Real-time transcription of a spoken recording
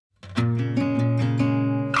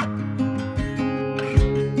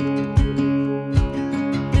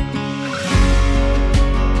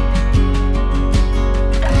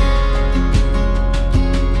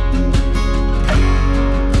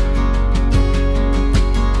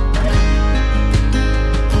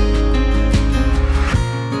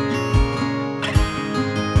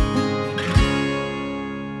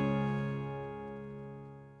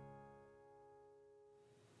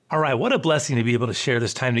my, what a blessing to be able to share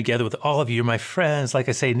this time together with all of you, my friends, like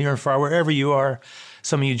I say, near and far, wherever you are.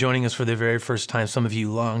 Some of you joining us for the very first time, some of you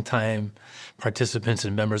longtime participants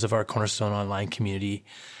and members of our Cornerstone Online community.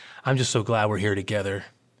 I'm just so glad we're here together.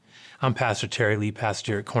 I'm Pastor Terry, lead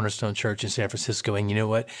pastor at Cornerstone Church in San Francisco, and you know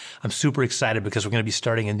what? I'm super excited because we're going to be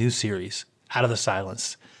starting a new series, Out of the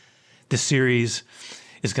Silence. This series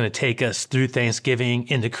is going to take us through Thanksgiving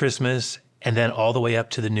into Christmas and then all the way up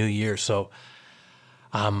to the new year. So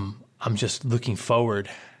I'm just looking forward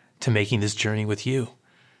to making this journey with you.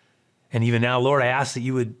 And even now, Lord, I ask that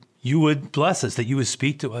you would bless us, that you would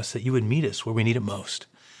speak to us, that you would meet us where we need it most.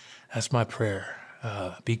 That's my prayer.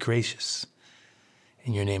 Be gracious.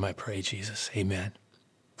 In your name I pray, Jesus. Amen.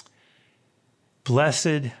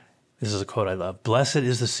 Blessed, this is a quote I love, blessed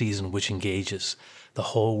is the season which engages the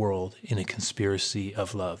whole world in a conspiracy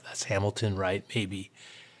of love. That's Hamilton, right? Maybe.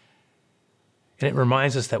 And it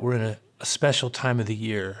reminds us that we're in a special time of the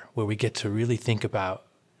year where we get to really think about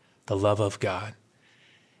the love of God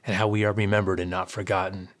and how we are remembered and not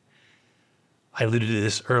forgotten. I alluded to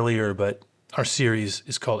this earlier, but our series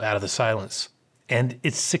is called Out of the Silence, and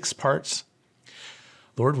it's 6 parts.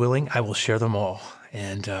 Lord willing, I will share them all.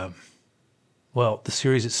 And, the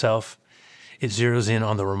series itself, it zeroes in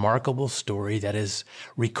on the remarkable story that is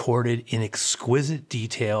recorded in exquisite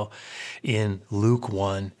detail in Luke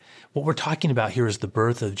 1. What we're talking about here is the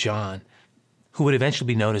birth of John, who would eventually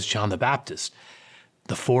be known as John the Baptist,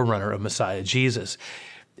 the forerunner of Messiah Jesus.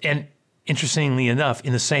 And interestingly enough,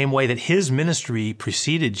 in the same way that his ministry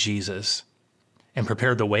preceded Jesus and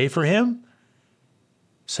prepared the way for him,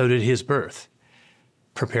 so did his birth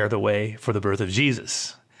prepare the way for the birth of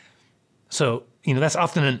Jesus. So, that's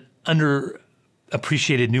often an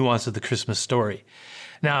underappreciated nuance of the Christmas story.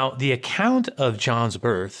 Now, the account of John's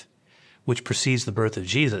birth, which precedes the birth of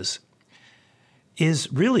Jesus,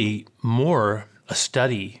 is really more a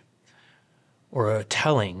study or a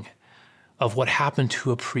telling of what happened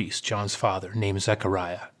to a priest, John's father, named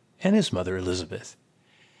Zechariah, and his mother, Elizabeth.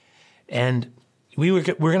 And we're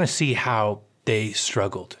going to see how they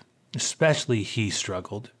struggled, especially he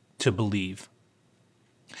struggled to believe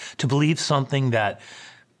something that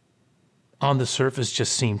on the surface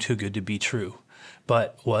just seemed too good to be true,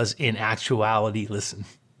 but was in actuality, listen,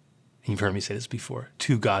 you've heard me say this before,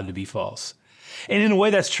 too God to be false. And in a way,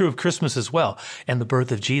 that's true of Christmas as well, and the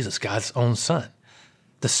birth of Jesus, God's own son,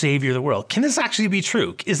 the Savior of the world. Can this actually be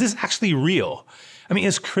true? Is this actually real? I mean,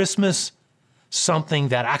 is Christmas something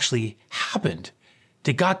that actually happened?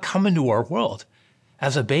 Did God come into our world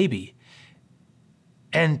as a baby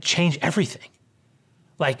and change everything?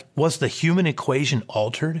 Like, was the human equation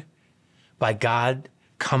altered by God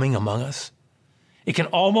coming among us? It can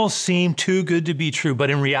almost seem too good to be true,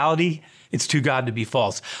 but in reality, it's too God to be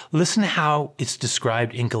false. Listen to how it's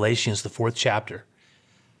described in Galatians, the 4th chapter,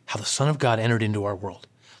 how the Son of God entered into our world.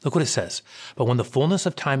 Look what it says. But when the fullness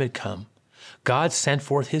of time had come, God sent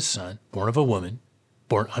forth his Son, born of a woman,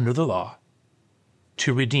 born under the law,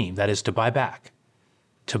 to redeem, that is, to buy back,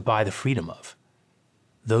 to buy the freedom of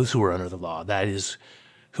those who were under the law, that is,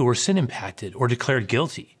 who were sin impacted or declared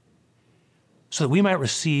guilty, so that we might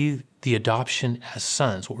receive the adoption as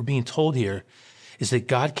sons. What we're being told here is that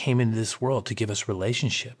God came into this world to give us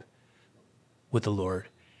relationship with the Lord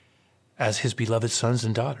as his beloved sons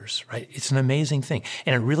and daughters, right? It's an amazing thing.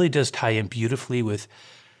 And it really does tie in beautifully with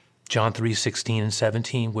John 3:16 and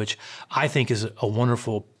 17, which I think is a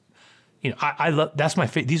wonderful, I love, that's my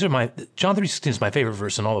favorite. John 3:16 is my favorite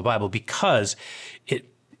verse in all the Bible because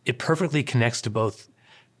it perfectly connects to both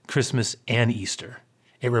Christmas and Easter.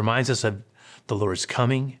 It reminds us of the Lord's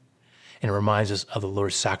coming, and it reminds us of the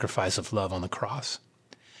Lord's sacrifice of love on the cross.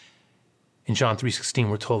 In John 3:16,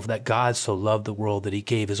 we're told that God so loved the world that he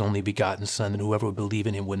gave his only begotten Son, that whoever would believe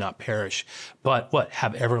in him would not perish, but what?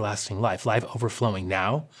 Have everlasting life overflowing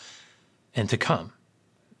now and to come.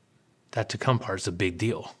 That to come part is a big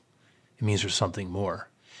deal. It means there's something more.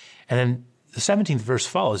 And then the 17th verse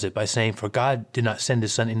follows it by saying, for God did not send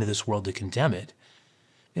his Son into this world to condemn it.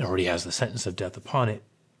 It already has the sentence of death upon it,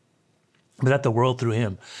 but that the world through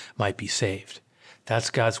him might be saved. That's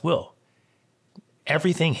God's will.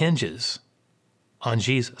 Everything hinges on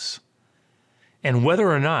Jesus. And whether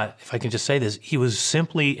or not, if I can just say this, he was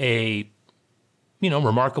simply a,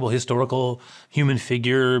 remarkable historical human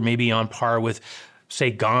figure, maybe on par with,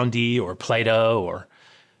 say, Gandhi or Plato or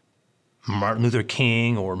Martin Luther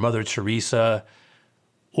King or Mother Teresa,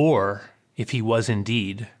 or if he was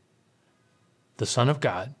indeed the Son of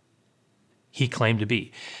God he claimed to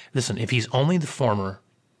be. Listen, if he's only the former,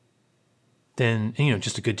 then,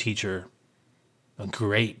 just a good teacher, a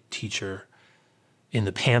great teacher in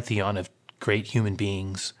the pantheon of great human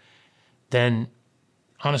beings, then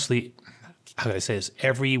honestly, how can I say this?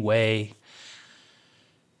 Every way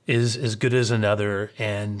is as good as another,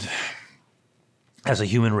 and as a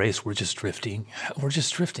human race, we're just drifting. We're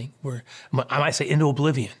just drifting. I might say, into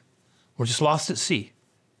oblivion. We're just lost at sea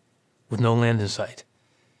with no land in sight,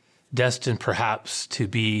 destined perhaps to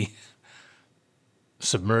be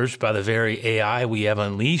submerged by the very AI we have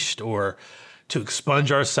unleashed, or to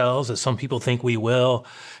expunge ourselves, as some people think we will,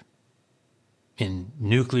 in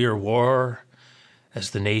nuclear war,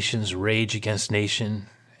 as the nations rage against nation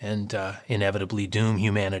and inevitably doom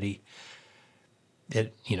humanity.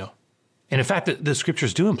 And in fact, the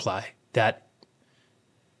scriptures do imply that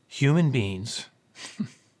human beings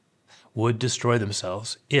would destroy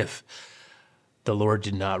themselves if the Lord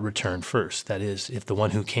did not return first. That is, if the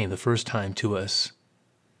one who came the first time to us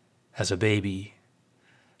as a baby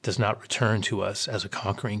does not return to us as a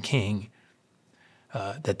conquering king,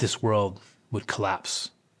 that this world would collapse.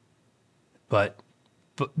 But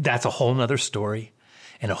that's a whole nother story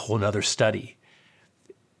and a whole nother study.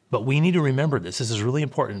 But we need to remember this. This is really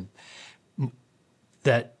important,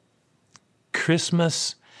 that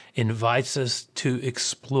Christmas invites us to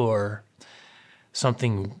explore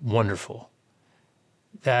something wonderful.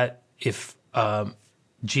 That if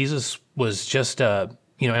Jesus was just and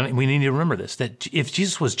we need to remember this, that if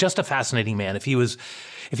Jesus was just a fascinating man, if he was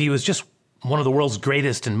just one of the world's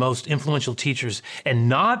greatest and most influential teachers, and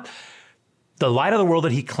not the light of the world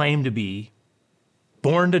that he claimed to be,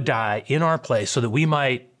 born to die in our place so that we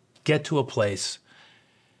might get to a place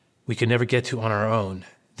we could never get to on our own,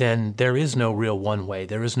 then there is no real one way.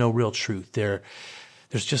 There is no real truth. There's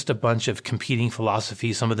just a bunch of competing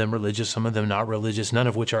philosophies, some of them religious, some of them not religious, none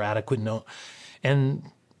of which are adequate. No. And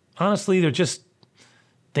honestly, they're just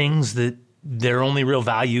things that their only real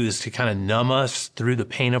value is to kind of numb us through the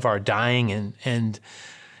pain of our dying and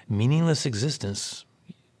meaningless existence.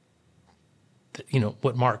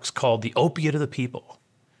 What Marx called the opiate of the people.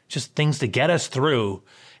 Just things to get us through,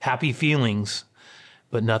 happy feelings,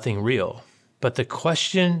 but nothing real. But the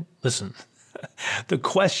question, listen, the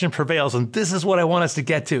question prevails, and this is what I want us to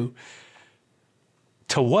get to.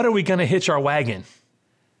 To what are we going to hitch our wagon?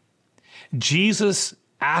 Jesus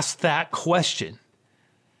asked that question.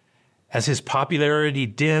 As his popularity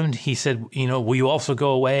dimmed, he said, will you also go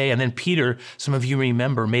away? And then Peter, some of you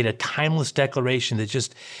remember, made a timeless declaration that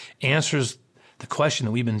just answers the question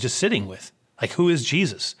that we've been just sitting with. Like, who is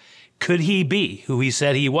Jesus? Could he be who he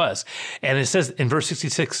said he was? And it says in verse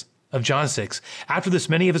 66 of John 6, after this,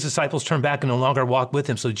 many of his disciples turned back and no longer walked with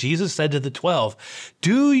him. So Jesus said to the 12,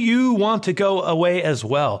 do you want to go away as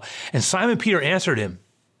well? And Simon Peter answered him,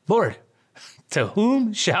 Lord, to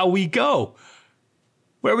whom shall we go?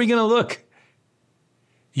 Where are we going to look?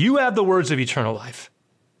 You have the words of eternal life,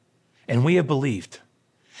 and we have believed,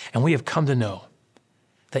 and we have come to know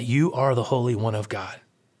that you are the Holy One of God.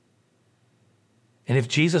 And if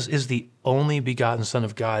Jesus is the only begotten Son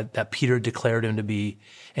of God that Peter declared him to be,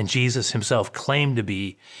 and Jesus himself claimed to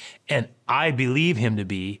be, and I believe him to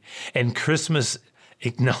be, and Christmas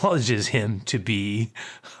acknowledges him to be,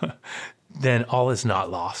 then all is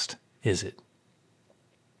not lost, is it?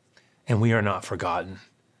 And we are not forgotten.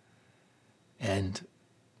 And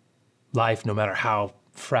life, no matter how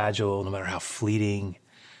fragile, no matter how fleeting,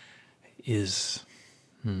 is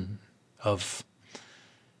it's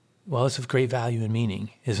of great value and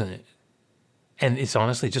meaning, isn't it? And it's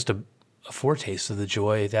honestly just a foretaste of the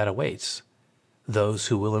joy that awaits those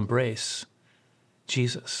who will embrace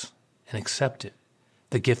Jesus and accept it,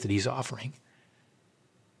 the gift that he's offering.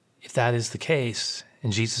 If that is the case,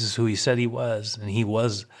 and Jesus is who he said he was, and he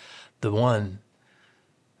was the one,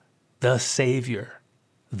 the Savior,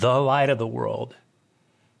 the light of the world,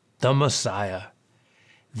 the Messiah,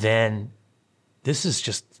 then this is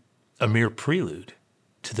just a mere prelude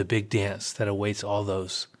to the big dance that awaits all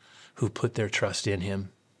those who put their trust in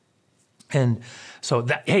him. And so,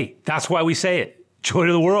 that's why we say it. Joy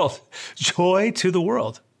to the world. Joy to the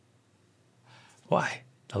world. Why?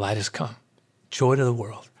 The light has come. Joy to the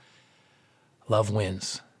world. Love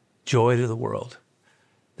wins. Joy to the world.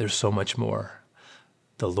 There's so much more.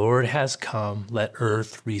 The Lord has come. Let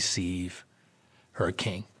earth receive her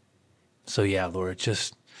King. So Lord,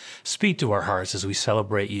 just speak to our hearts as we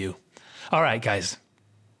celebrate you. All right, guys,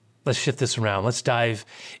 let's shift this around. Let's dive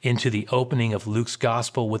into the opening of Luke's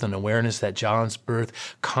gospel with an awareness that John's birth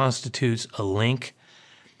constitutes a link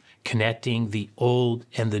connecting the Old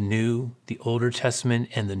and the New, the Older Testament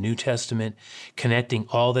and the New Testament, connecting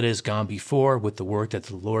all that has gone before with the work that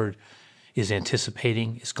the Lord is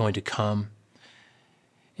anticipating is going to come.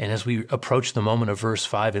 And as we approach the moment of verse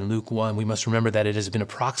 5 in Luke 1, we must remember that it has been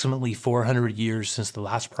approximately 400 years since the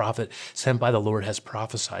last prophet sent by the Lord has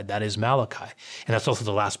prophesied. That is Malachi. And that's also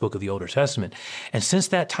the last book of the Old Testament. And since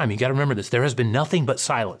that time, you got to remember this, there has been nothing but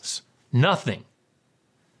silence. Nothing.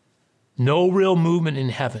 No real movement in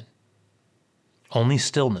heaven. Only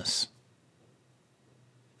stillness.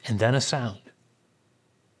 And then a sound.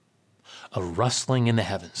 A rustling in the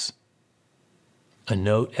heavens. A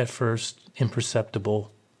note at first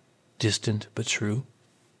imperceptible, distant but true,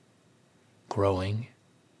 growing,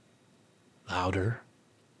 louder.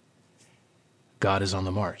 God is on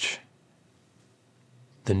the march.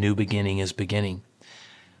 The new beginning is beginning.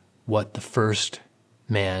 What the first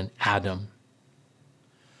man, Adam,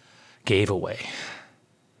 gave away,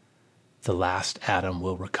 the last Adam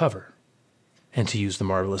will recover. And to use the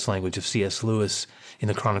marvelous language of C.S. Lewis in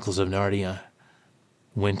the Chronicles of Narnia,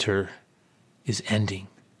 winter is ending.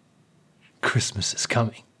 Christmas is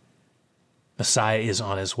coming. Messiah is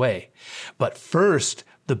on his way. But first,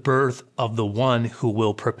 the birth of the one who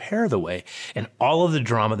will prepare the way and all of the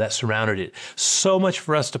drama that surrounded it. So much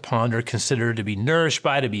for us to ponder, consider, to be nourished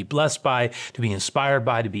by, to be blessed by, to be inspired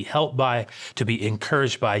by, to be helped by, to be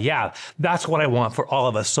encouraged by. Yeah, that's what I want for all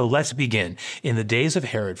of us. So let's begin. In the days of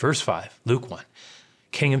Herod, verse 5, Luke 1,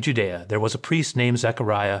 king of Judea, there was a priest named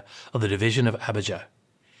Zechariah of the division of Abijah.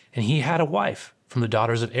 And he had a wife from the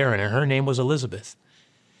daughters of Aaron, and her name was Elizabeth.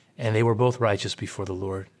 And they were both righteous before the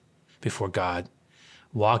Lord, before God,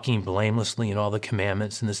 walking blamelessly in all the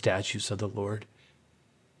commandments and the statutes of the Lord.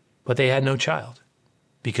 But they had no child,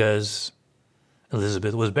 because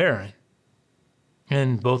Elizabeth was barren,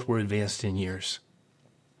 and both were advanced in years.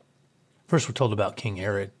 First, we're told about King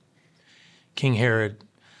Herod. King Herod,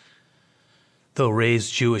 though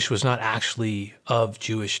raised Jewish, was not actually of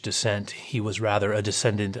Jewish descent. He was rather a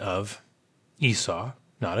descendant of Esau,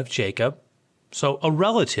 not of Jacob. So a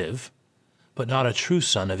relative, but not a true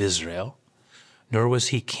son of Israel. Nor was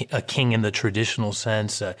he a king in the traditional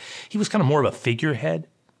sense. He was kind of more of a figurehead,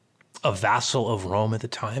 a vassal of Rome at the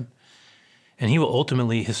time. And he will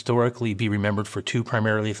ultimately, historically, be remembered for two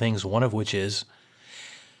primarily things, one of which is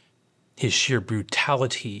his sheer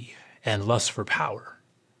brutality and lust for power,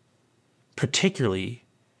 particularly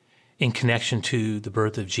in connection to the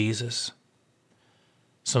birth of Jesus.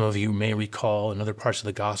 Some of you may recall in other parts of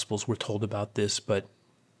the Gospels we're told about this, but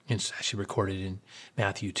it's actually recorded in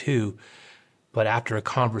Matthew 2. But after a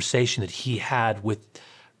conversation that he had with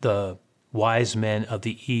the wise men of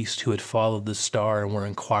the East who had followed the star and were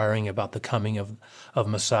inquiring about the coming of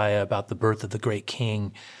Messiah, about the birth of the great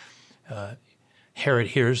king, Herod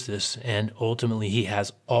hears this, and ultimately he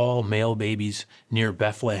has all male babies near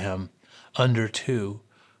Bethlehem under 2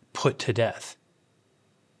 put to death.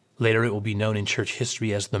 Later it will be known in church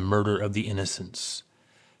history as the murder of the innocents.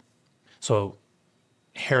 So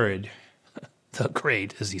Herod, the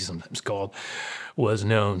Great, as he's sometimes called, was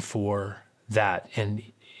known for that. And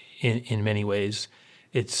in many ways,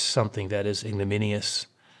 it's something that is ignominious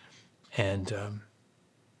and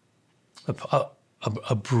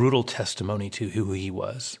a brutal testimony to who he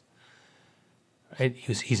was. Right?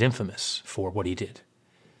 He's infamous for what he did.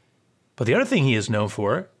 But the other thing he is known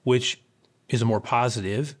for, which is a more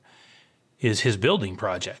positive, is his building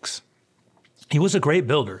projects. He was a great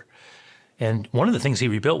builder. And one of the things he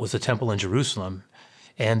rebuilt was the temple in Jerusalem.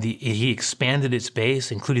 And he expanded its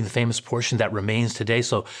base, including the famous portion that remains today.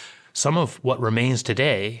 So some of what remains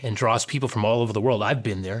today and draws people from all over the world, I've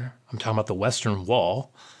been there. I'm talking about the Western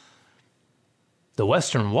Wall. The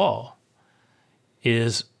Western Wall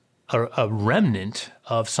is a remnant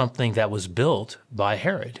of something that was built by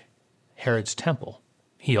Herod, Herod's temple.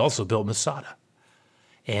 He also built Masada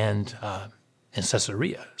and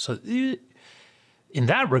Caesarea. So in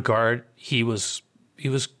that regard, he was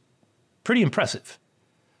pretty impressive,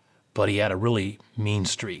 but he had a really mean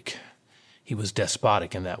streak. He was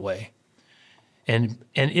despotic in that way. And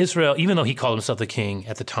Israel, even though he called himself the king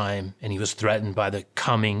at the time, and he was threatened by the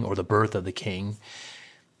coming or the birth of the king,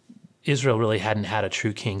 Israel really hadn't had a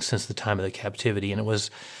true king since the time of the captivity. And it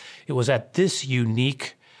was at this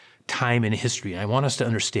unique time in history, and I want us to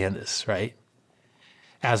understand this, right?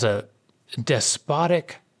 As a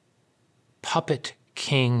despotic puppet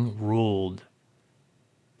king ruled,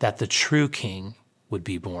 that the true king would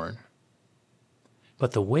be born.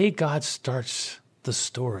 But the way God starts the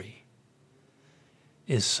story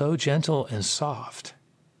is so gentle and soft,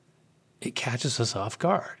 it catches us off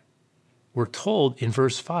guard. We're told in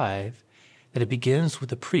verse 5 that it begins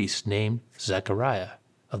with a priest named Zechariah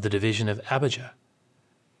of the division of Abijah.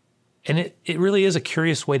 And it really is a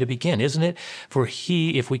curious way to begin, isn't it? For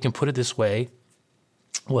he, if we can put it this way,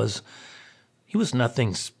 he was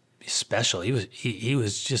nothing special. He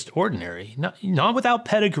was just ordinary, not without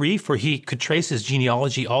pedigree, for he could trace his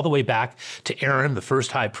genealogy all the way back to Aaron, the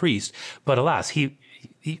first high priest. But alas, he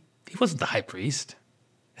wasn't the high priest,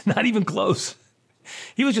 not even close.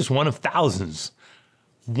 He was just one of thousands,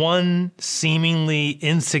 one seemingly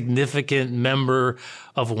insignificant member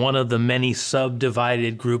of one of the many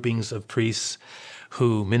subdivided groupings of priests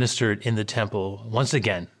who ministered in the temple. Once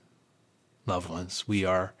again, loved ones, we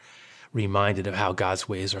are reminded of how God's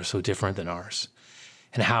ways are so different than ours,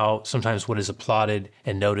 and how sometimes what is applauded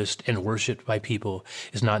and noticed and worshiped by people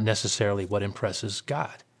is not necessarily what impresses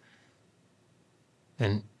God.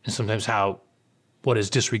 And sometimes how what is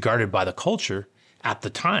disregarded by the culture at the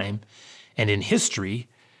time and in history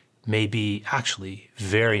may be actually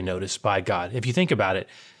very noticed by God. If you think about it,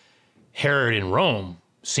 Herod in Rome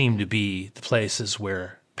seemed to be the places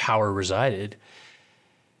where power resided.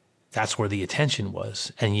 That's where the attention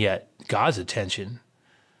was. And yet God's attention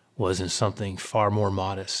was in something far more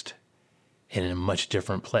modest and in a much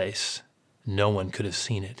different place. No one could have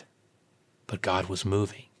seen it, but God was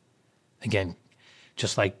moving. Again,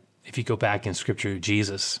 just like if you go back in Scripture,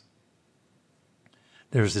 Jesus,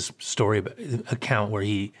 there's this story, account where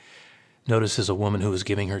he notices a woman who was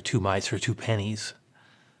giving her 2 mites or 2 pennies.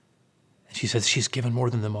 And she says, she's given more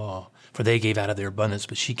than them all, for they gave out of their abundance,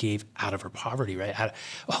 but she gave out of her poverty, right? Out of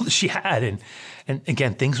all that she had. And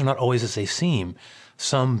again, things are not always as they seem.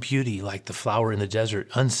 Some beauty, like the flower in the desert,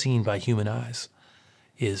 unseen by human eyes,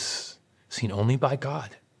 is seen only by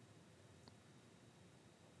God.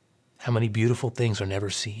 How many beautiful things are never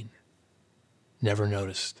seen, never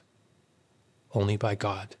noticed, only by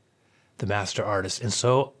God, the master artist. And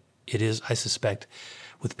so it is, I suspect,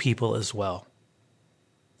 with people as well.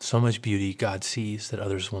 So much beauty God sees that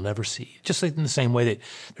others will never see. Just like in the same way that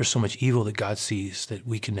there's so much evil that God sees that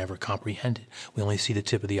we can never comprehend it. We only see the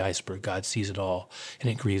tip of the iceberg. God sees it all, and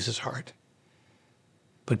it grieves his heart.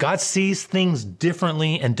 But God sees things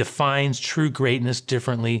differently and defines true greatness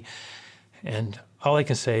differently. And all I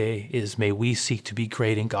can say is, may we seek to be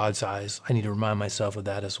great in God's eyes. I need to remind myself of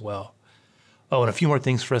that as well. Oh, and a few more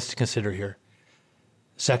things for us to consider here.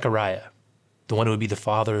 Zechariah, the one who would be the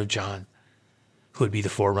father of John, who would be the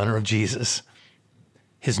forerunner of Jesus.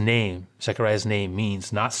 His name, Zechariah's name,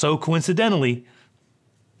 means, not so coincidentally,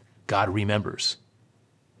 God remembers.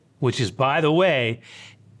 Which is, by the way,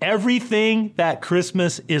 everything that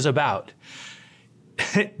Christmas is about.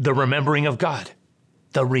 The remembering of God.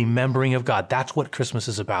 The remembering of God. That's what Christmas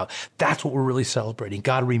is about. That's what we're really celebrating.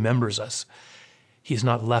 God remembers us. He's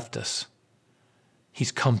not left us.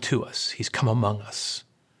 He's come to us. He's come among us.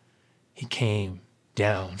 He came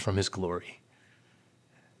down from his glory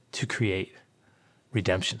to create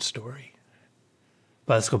redemption story.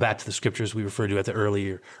 But let's go back to the scriptures we referred to at the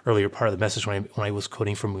earlier part of the message when I was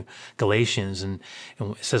quoting from Galatians, and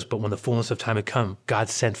it says, but when the fullness of time had come, God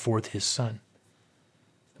sent forth his son.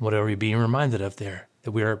 And what are we being reminded of there?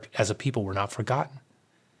 That we are, as a people, we're not forgotten.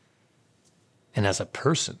 And as a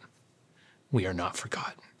person, we are not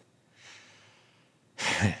forgotten.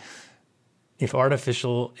 If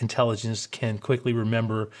artificial intelligence can quickly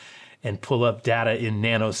remember and pull up data in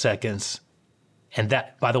nanoseconds, and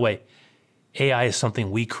that, by the way, AI is something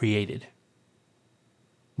we created.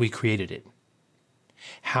 We created it.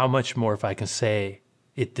 How much more, if I can say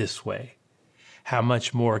it this way, how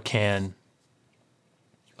much more can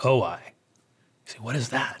OI? You say, what is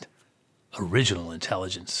that? Original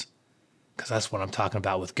intelligence. Because that's what I'm talking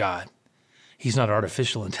about with God. He's not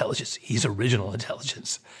artificial intelligence. He's original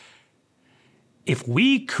intelligence. If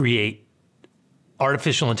we create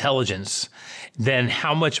artificial intelligence, then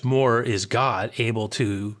how much more is God able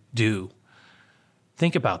to do?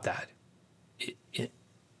 Think about that.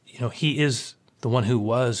 He is the one who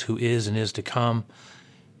was, who is, and is to come.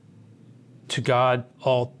 To God,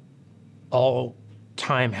 all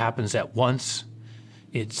time happens at once.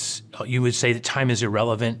 You would say that time is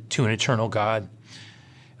irrelevant to an eternal God.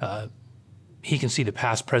 He can see the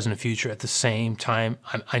past, present, and future at the same time.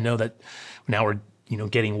 I know that now we're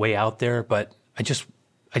getting way out there, but I just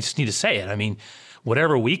need to say it. I mean,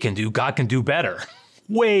 whatever we can do, God can do better,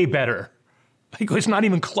 way better. It's not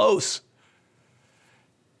even close.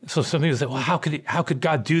 So some people say, well, how could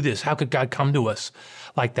God do this? How could God come to us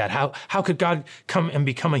like that? How could God come and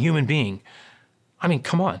become a human being? I mean,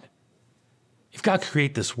 come on. If God could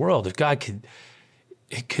create this world, if God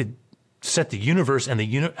could set the universe and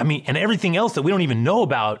and everything else that we don't even know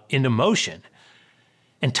about into motion,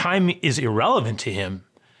 and time is irrelevant to him,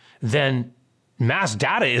 then mass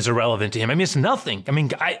data is irrelevant to him. I mean, it's nothing. I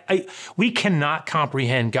mean, we cannot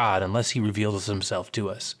comprehend God unless he reveals himself to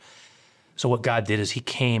us. So what God did is he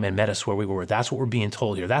came and met us where we were. That's what we're being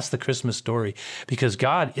told here. That's the Christmas story. Because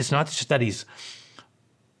God, it's not just that he's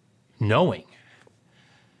knowing. I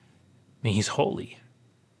mean, he's holy.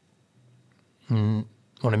 And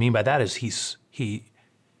what I mean by that is he's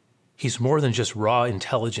more than just raw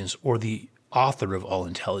intelligence or the author of all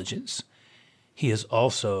intelligence. He is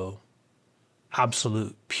also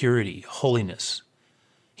absolute purity, holiness.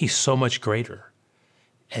 He's so much greater,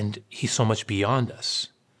 and he's so much beyond us.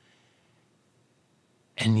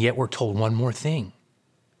 And yet we're told one more thing.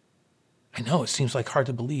 I know, it seems like hard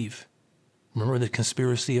to believe. Remember the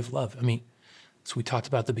conspiracy of love. I mean, that's what we talked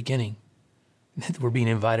about at the beginning. We're being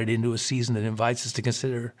invited into a season that invites us to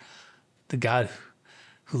consider the God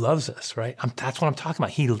who loves us, right? That's what I'm talking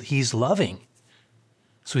about. He's loving.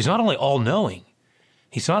 So he's not only all-knowing,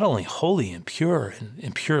 he's not only holy and pure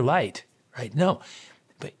and pure light, right? No,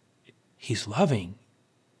 but he's loving.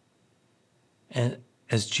 And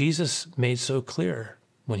as Jesus made so clear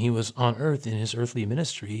when he was on earth in his earthly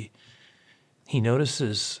ministry, he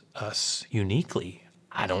notices us uniquely.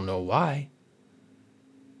 I don't know why.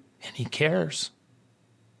 And he cares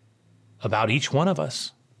about each one of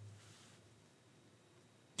us.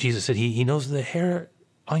 Jesus said he knows the hair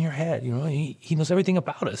on your head. You know, he knows everything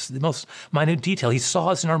about us, the most minute detail. He saw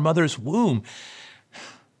us in our mother's womb.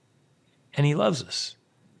 And he loves us.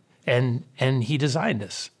 And he designed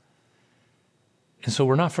us. And so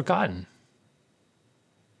we're not forgotten.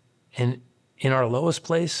 And in our lowest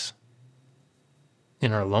place,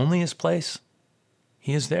 in our loneliest place,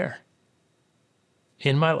 he is there.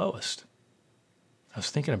 In my lowest. I was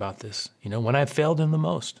thinking about this. You know, when I've failed him the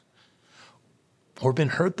most or been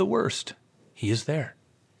hurt the worst, he is there.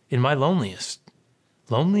 In my loneliest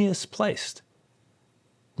place.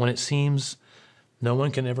 When it seems no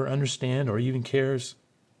one can ever understand or even cares,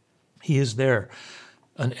 he is there.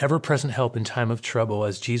 An ever-present help in time of trouble.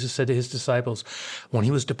 As Jesus said to his disciples when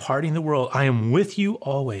he was departing the world, I am with you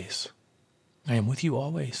always. I am with you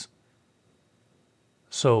always.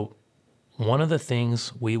 So one of the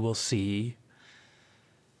things we will see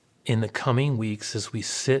in the coming weeks as we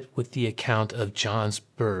sit with the account of John's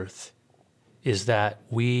birth is that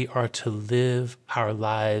we are to live our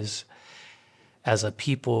lives as a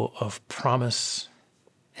people of promise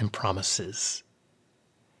and promises,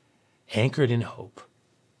 anchored in hope,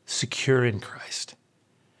 secure in Christ,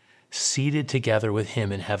 seated together with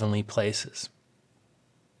him in heavenly places.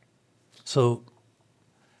 So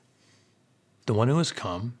the one who has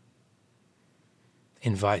come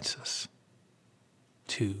invites us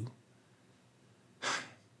to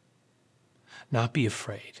not be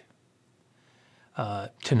afraid,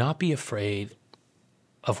 to not be afraid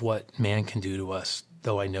of what man can do to us,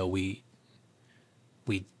 though I know we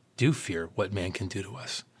do fear what man can do to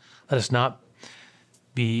us. Let us not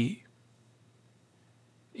be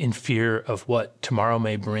in fear of what tomorrow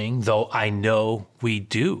may bring, though I know we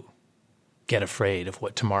do get afraid of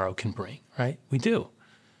what tomorrow can bring, right? We do.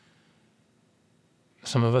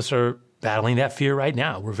 Some of us are battling that fear right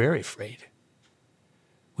now. We're very afraid.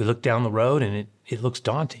 We look down the road and it looks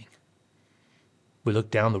daunting. We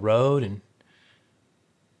look down the road and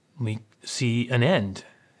we see an end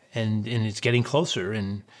and it's getting closer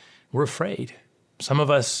and we're afraid. Some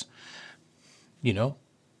of us, you know,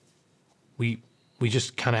 we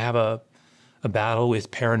just kind of have a battle with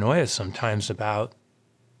paranoia sometimes about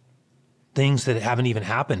things that haven't even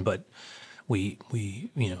happened, but we're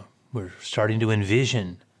starting to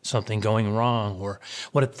envision something going wrong, or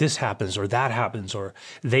what if this happens or that happens, or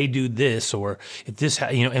they do this, or if this,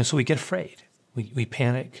 and so we get afraid. We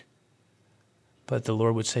panic. But the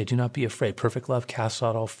Lord would say, do not be afraid. Perfect love casts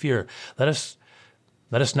out all fear. Let us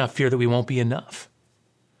not fear that we won't be enough,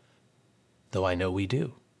 though I know we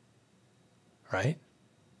do. Right?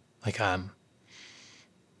 Like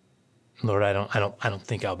Lord, I don't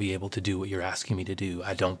think I'll be able to do what you're asking me to do.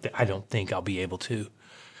 I don't think I'll be able to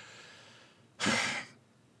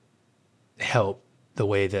help the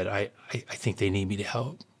way that I think they need me to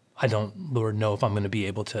help. I don't, Lord, know if I'm going to be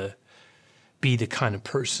able to be the kind of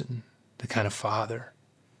person, the kind of father,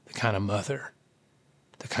 the kind of mother,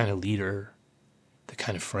 the kind of leader, the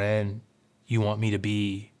kind of friend you want me to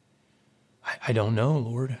be. I don't know,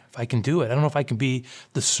 Lord, if I can do it. I don't know if I can be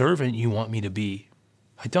the servant you want me to be.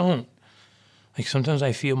 I don't. Like sometimes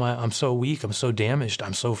I feel I'm so weak, I'm so damaged,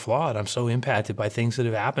 I'm so flawed, I'm so impacted by things that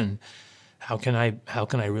have happened. How can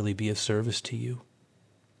I really be of service to you?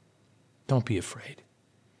 Don't be afraid.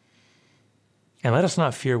 And let us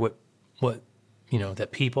not fear what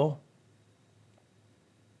that people,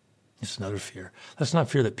 it's another fear. Let's not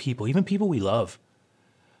fear that people, even people we love,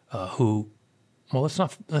 let's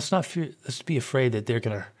be afraid that they're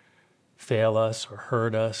going to fail us or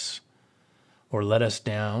hurt us or let us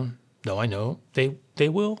down, though I know they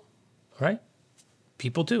will, right?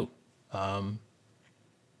 People do. And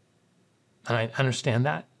I understand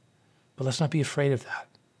that. But let's not be afraid of that.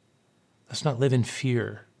 Let's not live in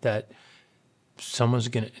fear that someone's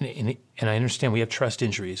going to, and I understand we have trust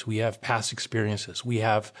injuries. We have past experiences. We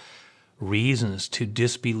have reasons to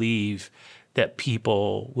disbelieve that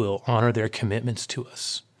people will honor their commitments to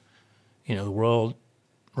us. The world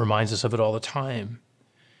reminds us of it all the time.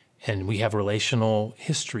 And we have relational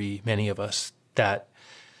history, many of us, that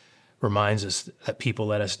reminds us that people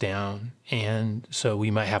let us down. And so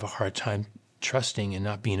we might have a hard time trusting and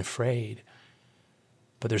not being afraid.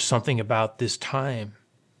 But there's something about this time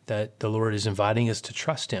that the Lord is inviting us to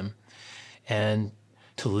trust him and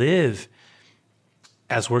to live,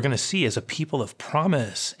 as we're going to see, as a people of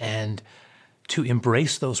promise, and to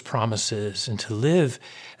embrace those promises, and to live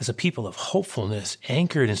as a people of hopefulness,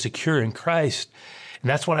 anchored and secure in Christ. And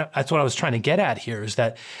that's what I was trying to get at here, is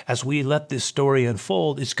that as we let this story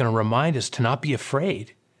unfold, it's going to remind us to not be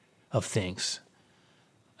afraid of things.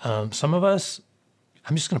 Some of us,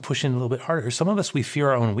 I'm just going to push in a little bit harder. Some of us, we fear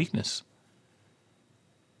our own weakness.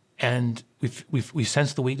 And we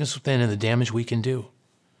sense the weakness within and the damage we can do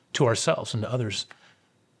to ourselves and to others.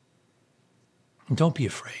 And don't be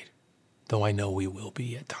afraid, though I know we will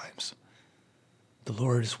be at times. The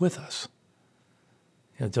Lord is with us.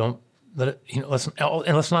 Don't let it,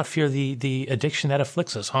 let's not fear the addiction that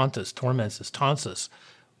afflicts us, haunts us, torments us, taunts us,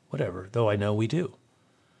 whatever, though I know we do.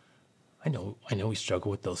 I know we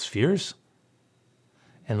struggle with those fears.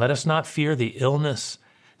 And let us not fear the illness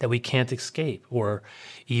that we can't escape, or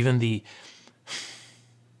even the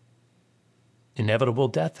inevitable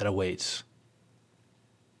death that awaits,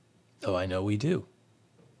 though I know we do.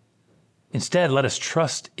 Instead, let us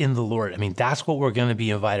trust in the Lord. I mean, that's what we're going to be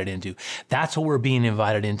invited into. That's what we're being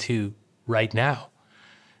invited into right now,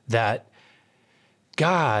 that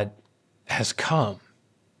God has come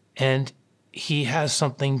and he has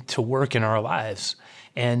something to work in our lives.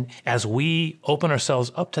 And as we open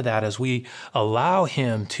ourselves up to that, as we allow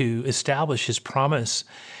him to establish his promise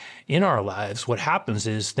in our lives, what happens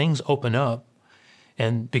is things open up.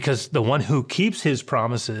 And because the one who keeps his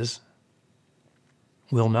promises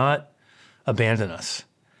will not abandon us.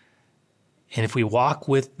 And if we walk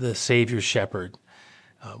with the Savior Shepherd,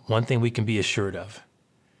 one thing we can be assured of,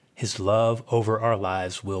 his love over our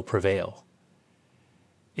lives will prevail.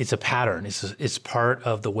 It's a pattern. It's part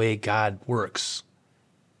of the way God works.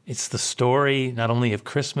 It's the story not only of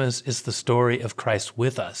Christmas, it's the story of Christ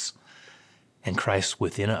with us and Christ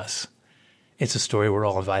within us. It's a story we're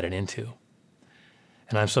all invited into.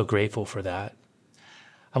 And I'm so grateful for that.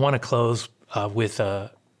 I want to close with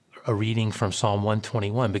a reading from Psalm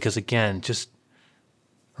 121, because again, just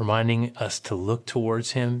reminding us to look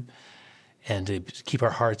towards him and to keep our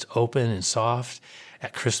hearts open and soft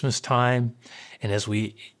at Christmas time. And as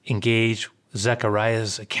we engage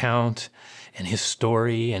Zechariah's account and his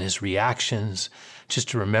story and his reactions, just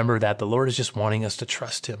to remember that the Lord is just wanting us to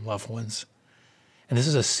trust him, loved ones. And this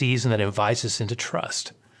is a season that invites us into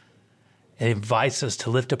trust. It invites us to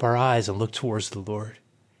lift up our eyes and look towards the Lord.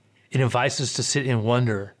 It invites us to sit in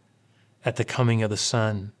wonder at the coming of the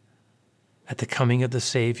Son, at the coming of the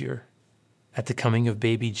Savior, at the coming of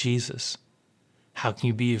baby Jesus. How can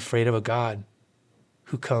you be afraid of a God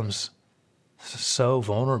who comes so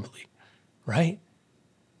vulnerably, right?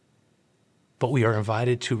 But we are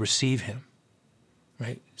invited to receive him,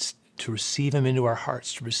 right? To receive him into our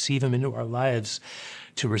hearts, to receive him into our lives,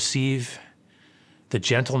 to receive the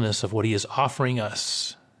gentleness of what he is offering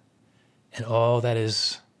us and all that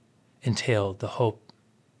is entailed, the hope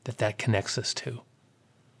that connects us to.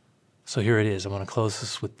 So here it is. I want to close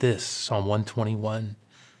this with this, Psalm 121,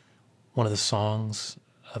 one of the songs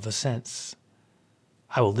of ascents.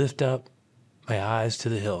 I will lift up my eyes to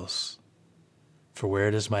the hills, for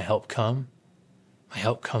where does my help come? My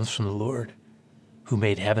help comes from the Lord who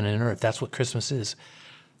made heaven and earth. That's what Christmas is.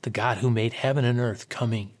 The God who made heaven and earth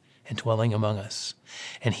coming and dwelling among us.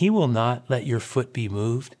 And he will not let your foot be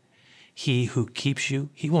moved. He who keeps you,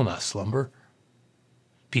 he will not slumber.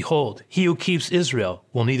 Behold, he who keeps Israel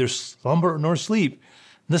will neither slumber nor sleep.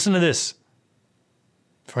 Listen to this.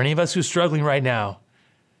 For any of us who are struggling right now,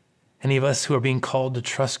 any of us who are being called to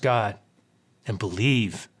trust God and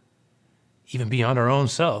believe, even beyond our own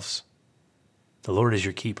selves, the Lord is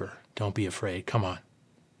your keeper. Don't be afraid. Come on.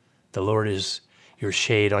 The Lord is your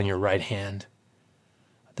shade on your right hand.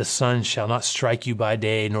 The sun shall not strike you by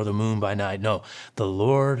day, nor the moon by night. No, the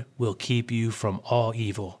Lord will keep you from all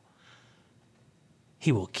evil.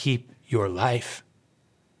 He will keep your life.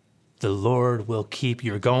 The Lord will keep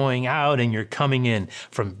your going out and your coming in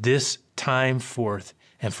from this time forth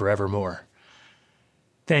and forevermore.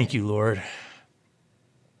 Thank you, Lord,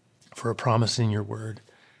 for a promise in your word.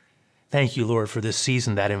 Thank you, Lord, for this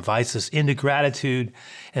season that invites us into gratitude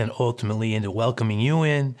and ultimately into welcoming you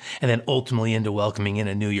in, and then ultimately into welcoming in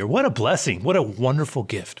a new year. What a blessing. What a wonderful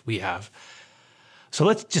gift we have. So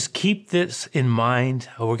let's just keep this in mind.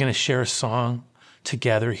 We're going to share a song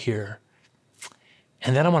together here.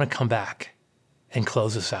 And then I want to come back and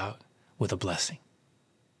close us out with a blessing.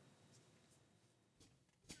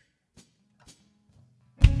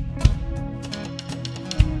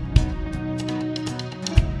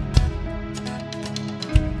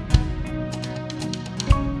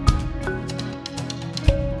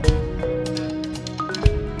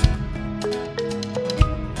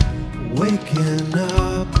 Waking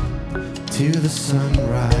up to the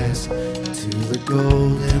sunrise, to the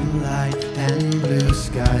golden light and blue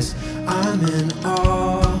skies. I'm in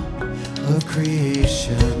awe of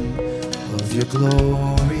creation, of your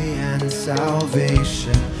glory and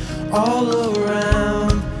salvation. All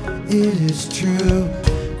around it is true,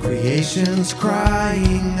 creation's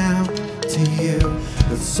crying out to you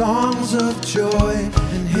with songs of joy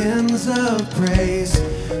and hymns of praise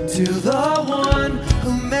to the one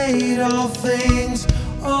who made all things.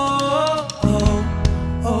 Oh, oh,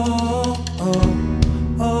 oh, oh,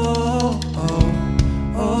 oh, oh,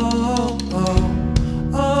 oh, oh,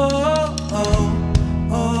 oh,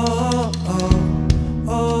 oh,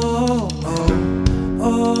 oh,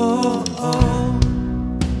 oh, oh.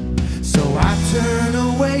 So I turn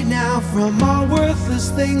away now from all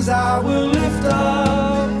worthless things. I will lift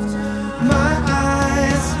up my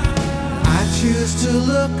eyes. I choose to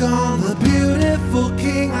look on the beautiful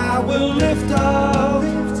King. I will lift up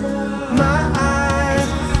my eyes.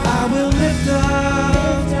 I will lift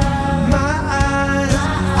up my eyes.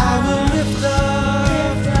 I will lift up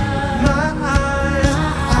my eyes.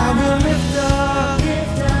 I will lift up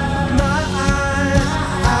my eyes.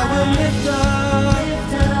 I will lift up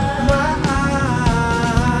my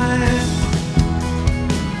eyes.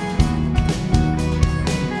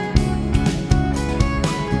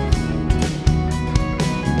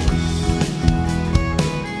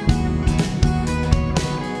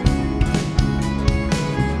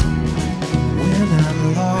 When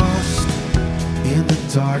I'm lost in the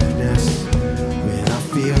darkness, when I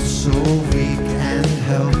feel so weak and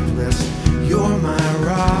helpless, you're my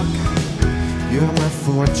rock, you're my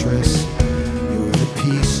fortress, you're the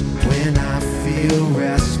peace when I feel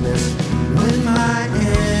restless. When my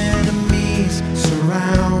enemies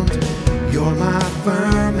surround, you're my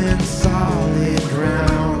firm and solid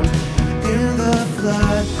ground. In the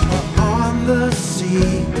flood or on the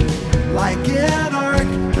sea, like an ark,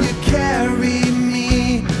 you carry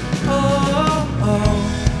me. Oh, oh,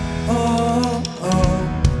 oh, oh,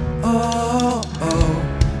 oh, oh, oh,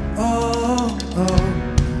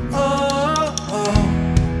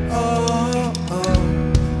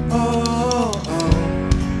 oh,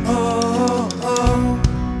 oh, oh.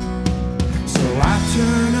 So I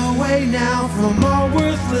turn away now from all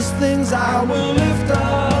worthless things. I will lift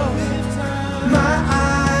up my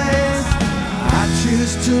eyes. I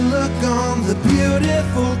choose to look on the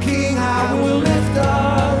beautiful King. I will lift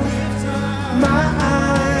up my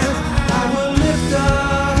eyes. I will lift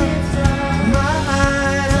up my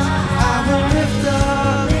eyes. I will lift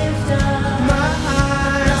up my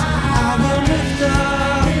eyes. I will lift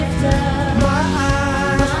up my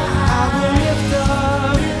eyes. I will lift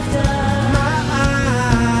up my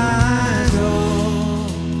eyes. Oh,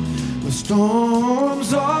 the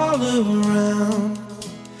storms all around,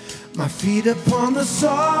 my feet upon the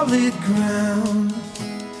solid ground.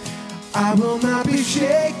 I will not be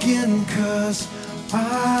shaken, 'cause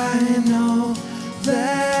I know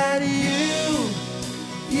that you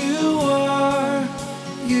are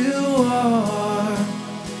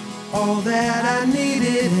all that I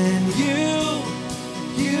needed, and you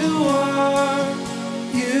are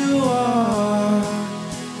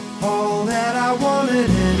all that I wanted,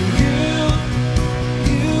 and you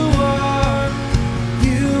are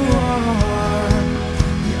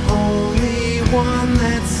the only one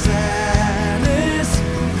that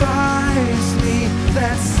satisfies me,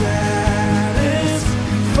 that satisfies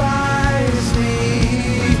me.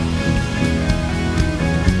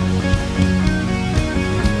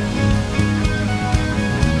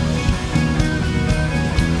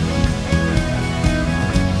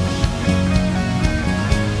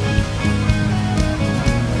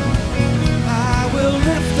 I will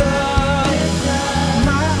lift up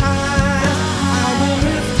my eyes. I will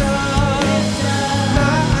lift up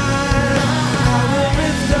my eyes.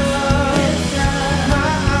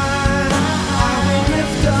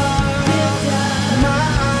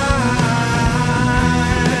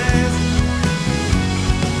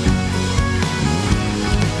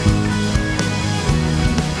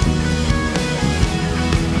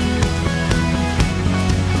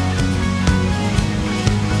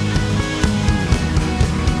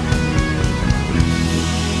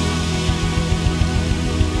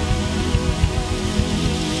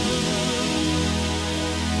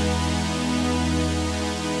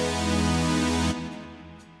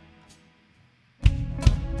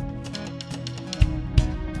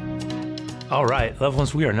 All right, loved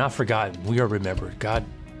ones, we are not forgotten. We are remembered. God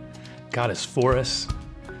is for us.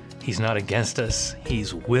 He's not against us.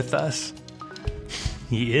 He's with us.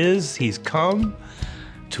 He's come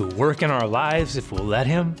to work in our lives if we'll let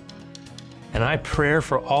him. And my prayer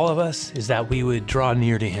for all of us is that we would draw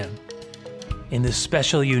near to him in this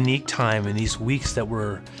special, unique time, in these weeks that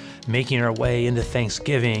we're making our way into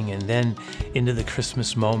Thanksgiving and then into the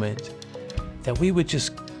Christmas moment, that we would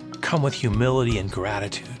just come with humility and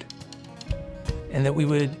gratitude, and that we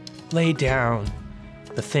would lay down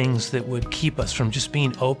the things that would keep us from just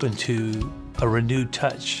being open to a renewed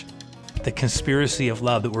touch, the conspiracy of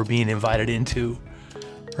love that we're being invited into,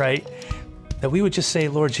 right? That we would just say,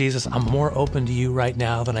 Lord Jesus, I'm more open to you right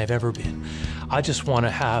now than I've ever been. I just want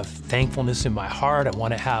to have thankfulness in my heart. I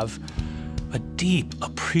want to have a deep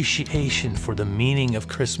appreciation for the meaning of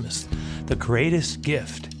Christmas. The greatest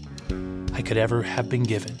gift I could ever have been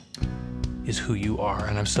given is who you are,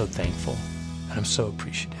 and I'm so thankful, and I'm so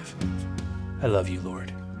appreciative. I love you,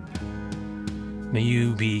 Lord. May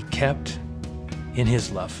you be kept in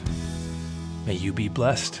his love. May you be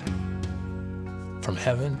blessed from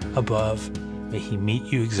heaven above. May he meet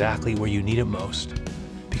you exactly where you need it most,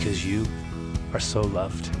 because you are so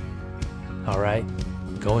loved. All right?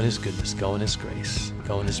 Go in his goodness, go in his grace,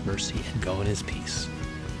 go in his mercy, and go in his peace.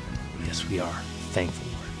 Yes, we are thankful,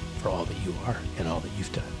 Lord, for all that you are and all that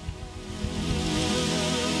you've done.